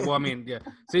 okay. Well, I mean, yeah.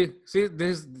 See,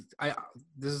 this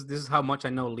is how much I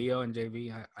know Leo and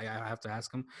JV. I have to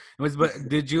ask him. But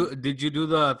did you do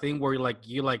the thing where you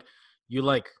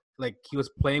he was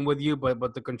playing with you,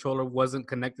 but the controller wasn't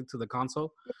connected to the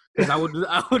console? Because I would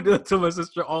do that to my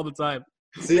sister all the time.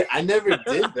 See, I never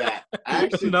did that. I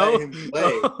actually let him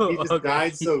play. He just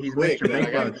died so quick that I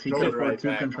got a controller right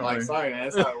back. I'm like, sorry, man,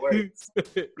 that's how it works.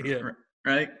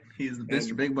 Right? He's the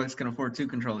Mr. Big Bucks can afford 2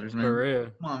 controllers, man. For real.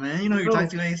 Come on, man. You know who you're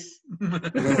talking to, Ace.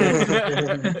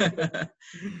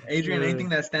 Adrian, anything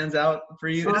that stands out for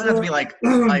you? It doesn't have to be like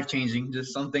life changing,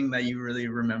 just something that you really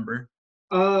remember.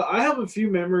 I have a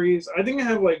few memories. I think I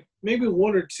have like maybe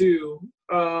 1 or 2.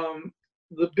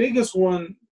 The biggest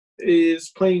one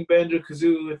is playing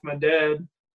Banjo-Kazooie with my dad.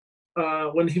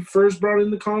 When he first brought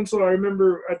in the console, I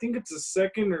remember, I think it's the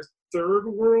second or third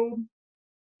world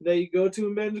that you go to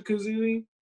in Banjo-Kazooie.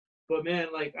 But man,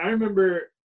 like I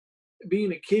remember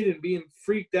being a kid and being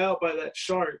freaked out by that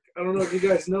shark. I don't know if you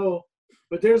guys know,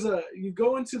 but you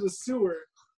go into the sewer,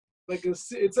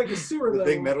 it's like a sewer level.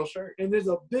 Big metal shark. And there's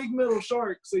a big metal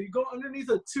shark. So you go underneath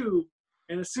a tube,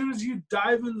 and as soon as you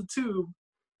dive in the tube,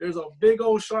 there's a big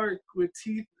old shark with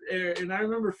teeth there. And I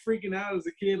remember freaking out as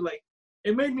a kid. Like,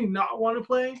 it made me not want to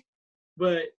play,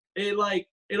 but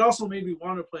it also made me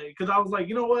want to play because I was like,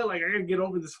 you know what? Like, I gotta get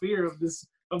over this fear of this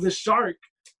shark.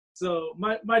 So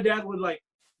my dad would like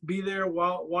be there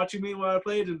while watching me while I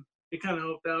played, and it kind of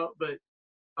helped out. But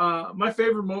my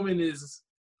favorite moment is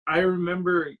I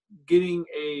remember getting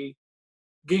a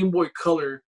Game Boy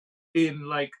Color in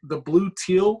like the blue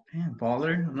teal. Man,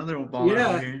 baller, another baller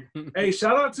out here. Hey,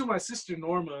 shout out to my sister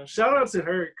Norma. Shout out to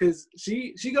her because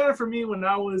she got it for me when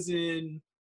I was in.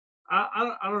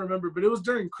 I don't remember, but it was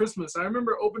during Christmas. I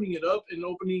remember opening it up and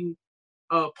opening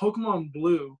Pokemon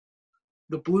Blue,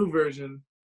 the blue version,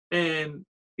 and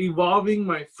evolving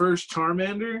my first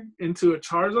Charmander into a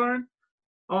Charizard.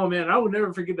 Oh man, I would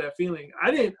never forget that feeling. I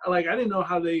didn't know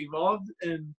how they evolved,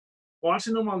 and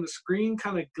watching them on the screen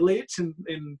kind of glitch and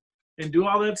do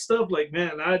all that stuff. Like,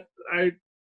 man, I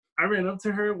ran up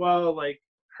to her while like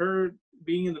her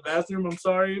being in the bathroom. I'm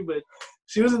sorry, but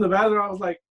she was in the bathroom. I was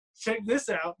like, check this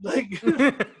out. Like,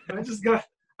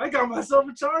 I got myself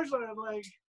a Charizard. Like,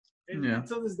 and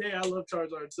to this day, I love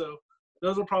Charizard. So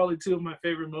those are probably 2 of my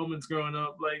favorite moments growing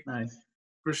up. Like, nice,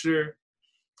 for sure.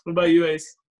 What about you,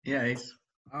 Ace? Yeah, Ace.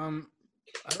 I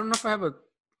don't know if I have a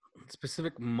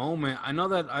specific moment. I know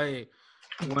that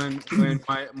when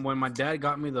my dad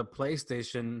got me the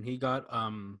PlayStation, he got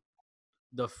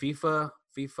the FIFA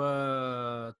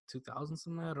 2000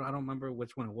 something. I don't remember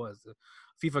which one it was. The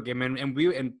FIFA game,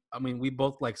 and I mean we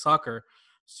both like soccer,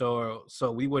 so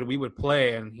we would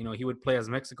play, and you know he would play as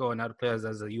Mexico and I'd play as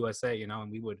the USA, you know,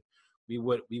 and we would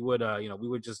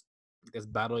just I guess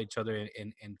battle each other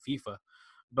in FIFA,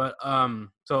 but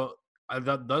so.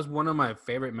 That's one of my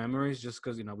favorite memories just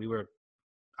because, you know,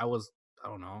 I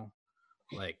don't know,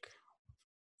 like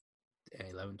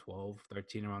 11, 12,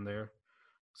 13 around there,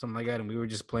 something like that. And we were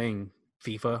just playing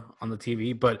FIFA on the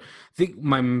TV. But I think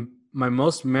my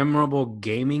most memorable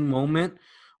gaming moment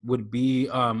would be,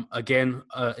 again,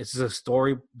 it's a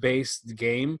story-based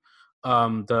game.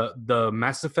 The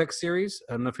Mass Effect series.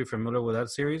 I don't know if you're familiar with that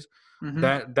series.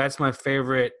 Mm-hmm. That's my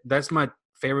favorite. That's my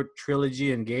favorite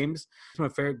trilogy in games. It's my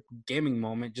favorite gaming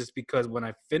moment just because when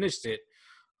I finished it,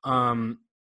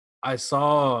 I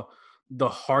saw the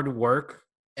hard work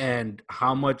and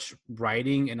how much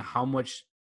writing and how much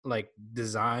like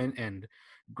design and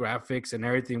graphics and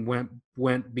everything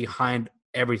went behind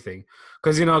everything.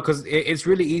 Because it's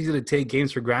really easy to take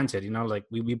games for granted. You know, like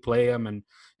we play them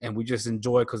and we just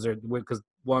enjoy because they're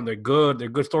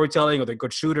good storytelling, or they're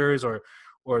good shooters, or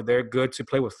they're good to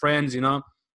play with friends. You know.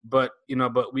 But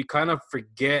we kind of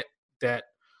forget that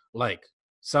like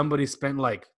somebody spent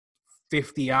like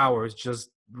 50 hours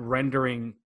just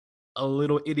rendering a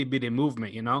little itty bitty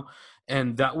movement, you know?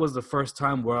 And that was the first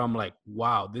time where I'm like,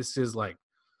 wow, this is like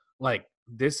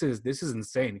this is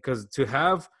insane. Because to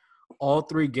have all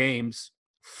 3 games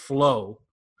flow,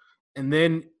 and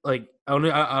then like I don't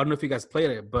know if you guys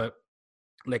played it, but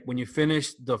like when you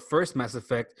finish the first Mass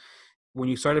Effect, when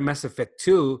you started Mass Effect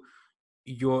 2,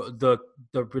 the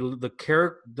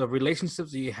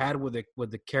relationships that you had with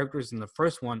the characters in the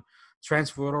first one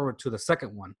transferred over to the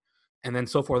second one, and then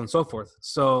so forth and so forth.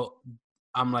 So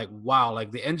I'm like, wow,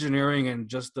 like the engineering and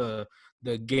just the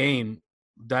game,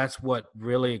 that's one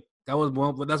of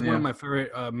my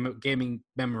favorite gaming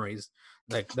memories,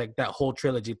 like that whole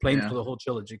trilogy, playing through the whole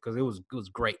trilogy, because it was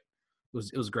great.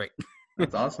 It was great.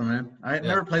 That's awesome, man. I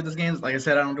never played those games. Like I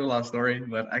said, I don't do a lot of story,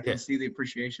 but I can see the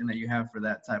appreciation that you have for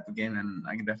that type of game, and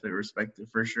I can definitely respect it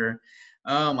for sure.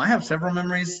 I have several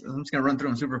memories. I'm just gonna run through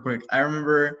them super quick. I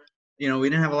remember, we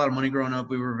didn't have a lot of money growing up.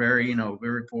 We were very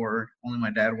poor. Only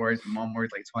my dad worked. My mom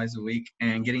worked like twice a week,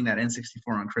 and getting that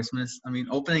N64 on Christmas. I mean,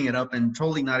 opening it up and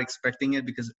totally not expecting it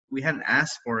because we hadn't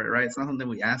asked for it, right? It's not something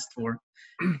we asked for.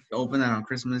 To open that on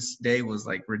Christmas Day was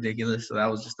like ridiculous. So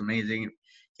that was just amazing. It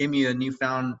gave me a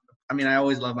newfound. I mean, I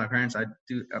always loved my parents. I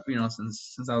do,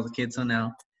 since I was a kid till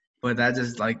now. but that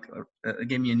just like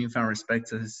gave me a newfound respect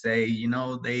to say, you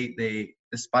know, they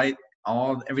despite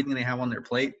everything they have on their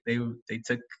plate, they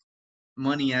took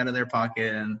money out of their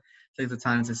pocket and take the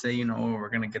time to say, you know, we're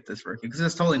gonna get this for you, because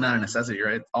it's totally not a necessity,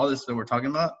 right? All this that we're talking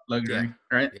about, luxury,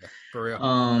 right? Yeah, for real.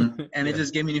 And it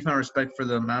just gave me newfound respect for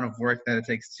the amount of work that it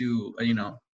takes to, you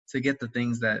know, to get the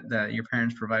things that your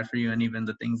parents provide for you, and even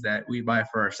the things that we buy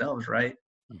for ourselves, right?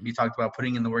 Mhm. You talked about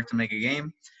putting in the work to make a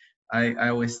game. I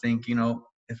always think, you know,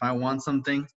 if I want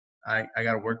something, I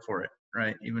got to work for it,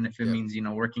 right? Even if it means, you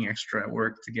know, working extra at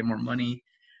work to get more money,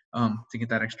 to get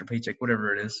that extra paycheck,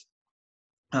 whatever it is.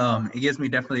 It gives me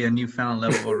definitely a newfound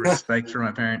level of respect for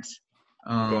my parents.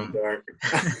 Going dark.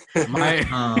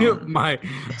 My Your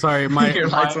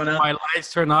lights went out? my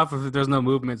lights turn off if there's no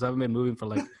movements. I haven't been moving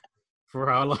for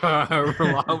how long, however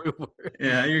long we were.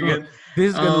 Yeah, you're good.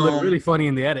 This is gonna look really funny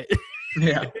in the edit.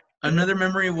 Yeah. Another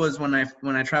memory was when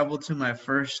I traveled to my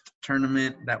first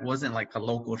tournament that wasn't like a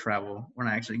local travel, when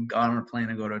I actually got on a plane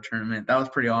to go to a tournament. That was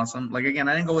pretty awesome. Like, again,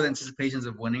 I didn't go with anticipations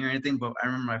of winning or anything, but I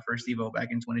remember my first Evo back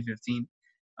in 2015.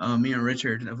 Me and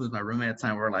Richard, who was my roommate at the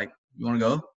time, were like, "You want to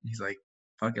go?" He's like,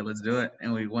 "Fuck it, let's do it."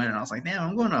 And we went, and I was like, "Damn,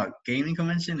 I'm going to a gaming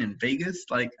convention in Vegas."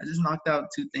 Like, I just knocked out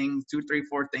 2, 3,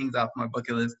 4 things off my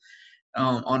bucket list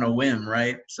on a whim,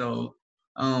 right? So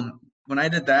when I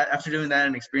did that, after doing that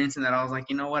and experiencing that, I was like,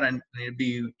 you know what? I need to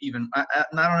be even. I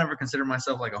don't ever consider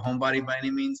myself like a homebody by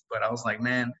any means, but I was like,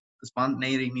 man, the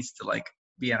spontaneity needs to like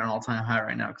be at an all-time high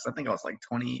right now, because I think I was like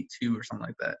 22 or something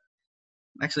like that.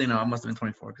 Actually, no, I must have been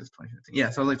 24 because 2015. Yeah,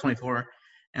 so I was like 24.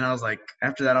 And I was like,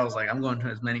 after that, I was like, I'm going to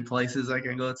as many places I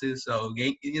can go to. So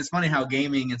it's funny how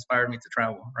gaming inspired me to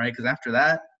travel, right? Because after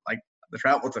that, like, the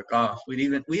travel took off. We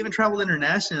even traveled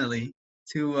internationally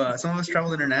to some of us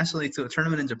traveled internationally to a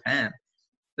tournament in Japan.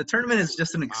 The tournament is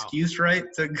just an excuse, right,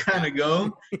 to kind of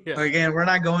go. Yeah. Again, we're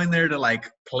not going there to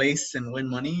like place and win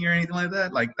money or anything like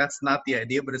that. Like, that's not the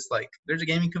idea. But it's like, there's a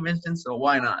gaming convention, so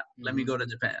why not? Let me go to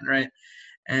Japan, right?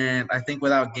 And I think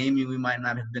without gaming, we might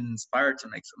not have been inspired to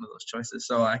make some of those choices.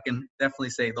 So I can definitely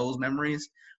say those memories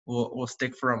will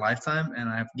stick for a lifetime, and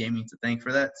I have gaming to thank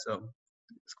for that. So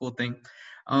it's a cool thing.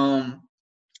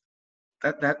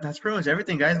 That's pretty much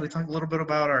everything, guys. We talked a little bit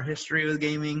about our history with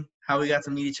gaming, how we got to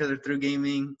meet each other through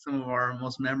gaming, some of our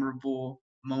most memorable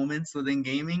moments within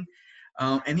gaming.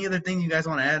 Any other thing you guys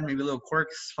want to add? Maybe little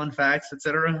quirks, fun facts,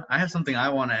 etc. I have something I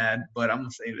want to add, but I'm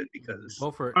gonna save it because Go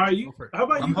for it. How Go for it.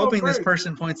 about I'm you go hoping this first?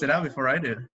 person points it out before I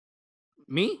do.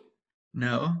 Me?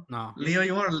 No. No. Leo,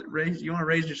 you want to raise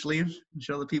your sleeves and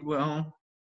show the people at home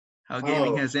how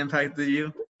gaming has impacted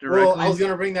you directly? Well, I was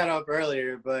gonna bring that up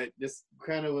earlier, but just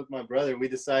kind of with my brother, we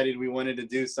decided we wanted to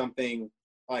do something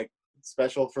like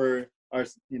special for our,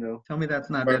 you know. Tell me that's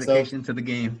not ourselves. dedication to the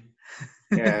game.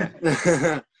 Yeah.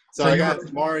 So So I you got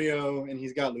want- Mario and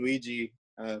he's got Luigi.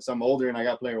 So I'm older and I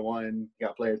got player 1, he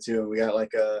got player 2, and we got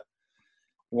like a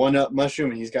 1-up mushroom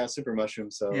and he's got super mushroom.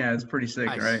 So Yeah, it's pretty sick,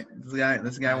 Nice. right?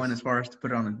 This guy went as far as to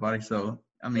put it on his body. So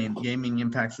I mean, gaming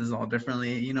impacts us all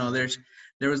differently. You know, there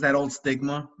was that old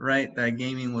stigma, right? That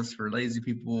gaming was for lazy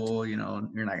people. You know,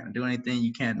 you're not gonna do anything.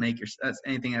 You can't make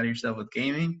anything out of yourself with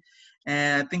gaming.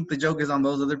 And I think the joke is on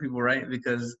those other people, right?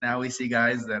 Because now we see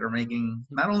guys that are making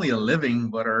not only a living,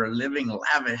 but are living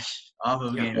lavish off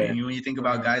of Yeah. gaming. When you think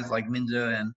about guys like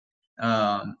Ninja and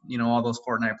you know, all those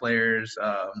Fortnite players,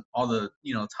 all the,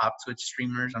 you know, top Twitch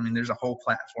streamers. I mean, there's a whole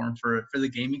platform for the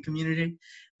gaming community, and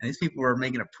these people are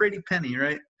making a pretty penny,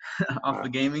 right, off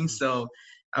of gaming. So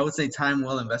I would say time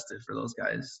well invested for those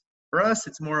guys. For us,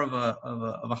 it's more of a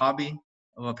hobby,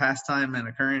 of a pastime, and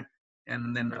a current,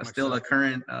 and then Very much still so. a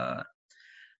current I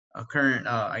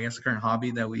guess a current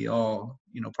hobby that we all,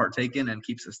 you know, partake in and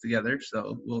keeps us together.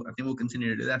 So I think we'll continue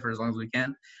to do that for as long as we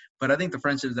can. But I think the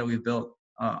friendships that we've built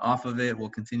off of it will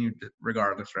continue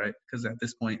regardless, right? Because at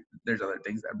this point, there's other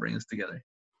things that bring us together.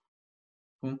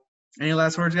 Cool. Any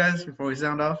last words, guys, before we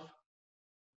sound off?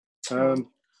 um,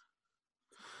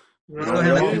 Let's go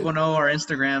ahead and let people know our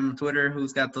Instagram, Twitter.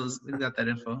 Who's got that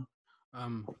info?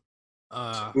 we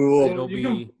will. It'll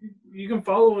be You can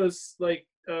follow us, like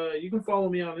you can follow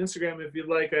me on Instagram if you'd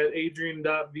like at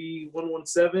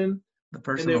adrian.v117. The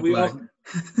personal we plug.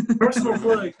 Personal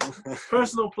plug.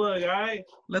 Personal plug, all right?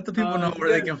 Let the people know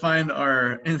where they can find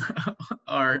our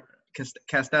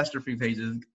catastrophe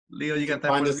pages. Leo, you got that?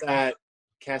 Find for us us? at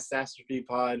Catastrophe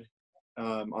Pod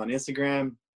on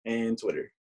Instagram and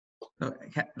Twitter. So,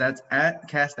 that's at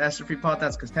Catastrophe Pod.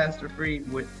 That's Catastrophe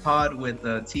with Pod with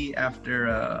a T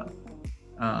after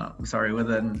Sorry, with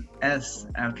an S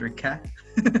after cat.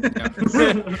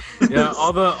 Yeah,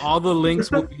 all the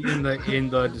links will be in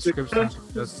the description.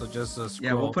 Just scroll.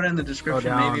 Yeah, we'll put it in the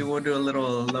description. down. Maybe we'll do a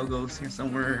little logos here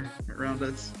somewhere around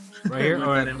us. Right here. We'll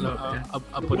All put right, that in, look, yeah.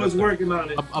 I'll put was it. working on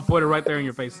it. I'll put it right there in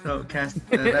your face. So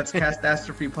that's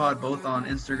Catastrophe Pod, both on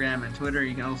Instagram and Twitter.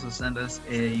 You can also send us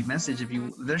a message if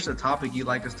there's a topic you'd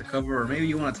like us to cover, or maybe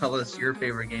you want to tell us your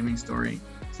favorite gaming story.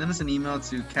 Send us an email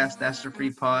to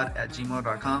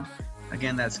catastrophepod@gmail.com.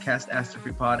 Again, that's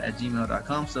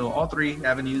catastrophepod@gmail.com. So all three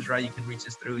avenues, right? You can reach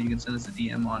us through. You can send us a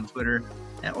DM on Twitter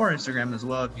or Instagram as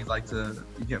well if you'd like to.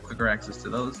 If you have quicker access to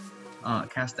those.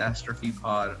 Catastrophe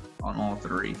Pod on all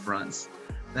three fronts.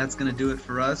 That's gonna do it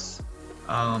for us.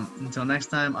 Until next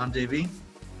time, I'm JV.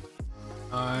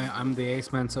 I'm the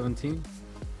Ace Man 17.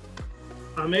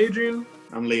 I'm Adrian.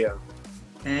 I'm Leo.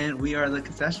 And we are the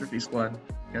Catastrophe Squad.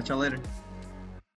 Catch y'all later.